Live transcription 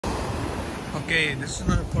Okay, this is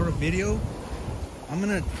not part of video. I'm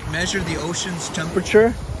gonna measure the ocean's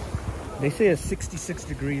temperature. They say it's 66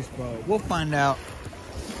 degrees, but we'll find out.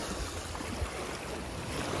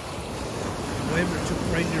 Waves are too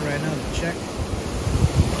crazy right now to check.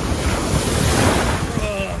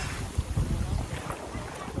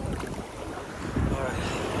 Alright.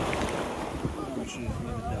 Oh, jeez,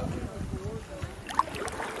 leave it down.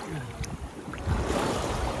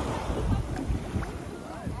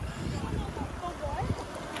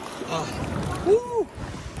 Woo!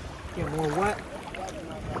 Get more wet.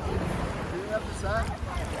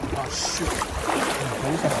 Oh shoot. I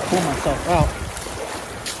just have to pull myself out.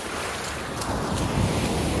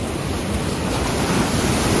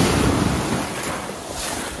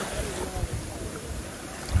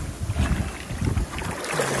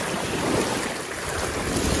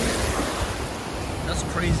 That's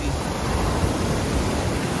crazy.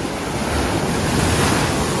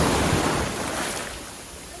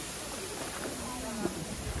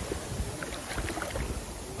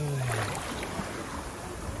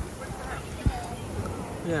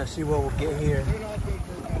 Yeah, see what we'll get here.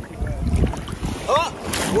 Oh!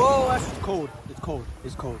 Whoa, that's cold. It's cold.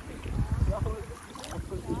 It's cold.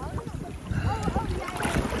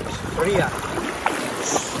 It's fría.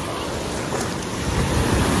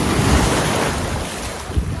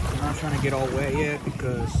 I'm not trying to get all wet yet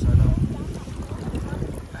because I don't.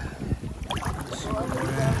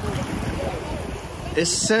 It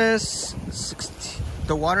says 60,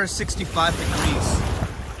 the water is 65 degrees.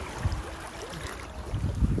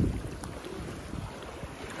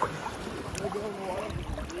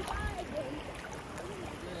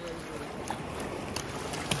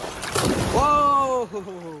 Whoa!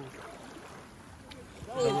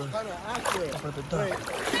 That was kind of accurate. For the duck.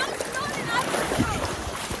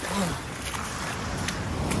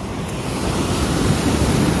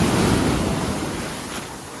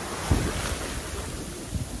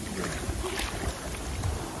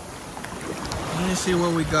 Let me see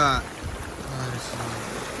what we got.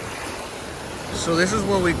 So this is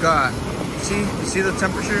what we got. You see the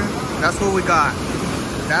temperature? That's what we got.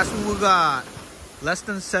 That's what we got. Less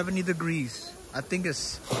than 70 degrees. I think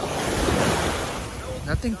it's...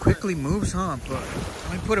 That thing quickly moves, huh? But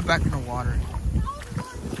let me put it back in the water.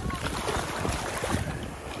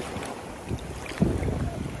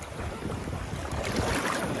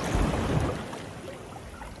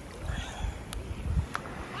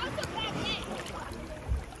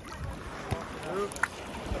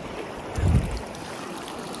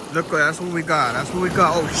 Look, that's what we got. That's what we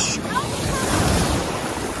got. Oh, shit.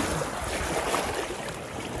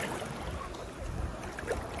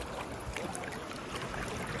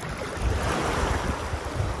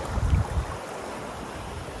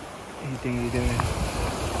 Anything you doing?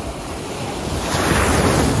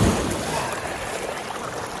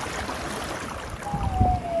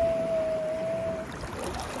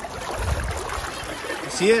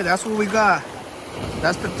 See it? That's what we got.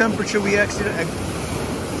 That's the temperature we exited.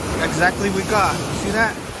 Exactly we got. See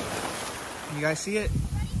that? You guys see it?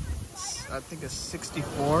 I think it's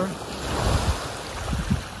 64.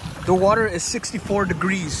 The water is 64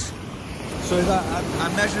 degrees. So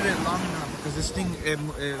I measured it long enough because this thing,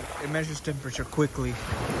 it measures temperature quickly.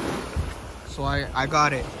 So I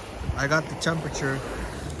got it. I got the temperature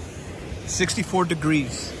 64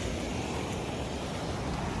 degrees.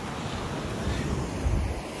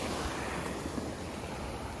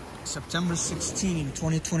 September 16,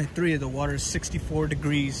 2023, the water is 64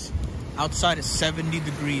 degrees. Outside is 70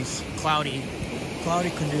 degrees. Cloudy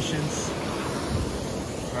conditions.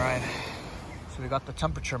 All right, so we got the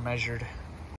temperature measured.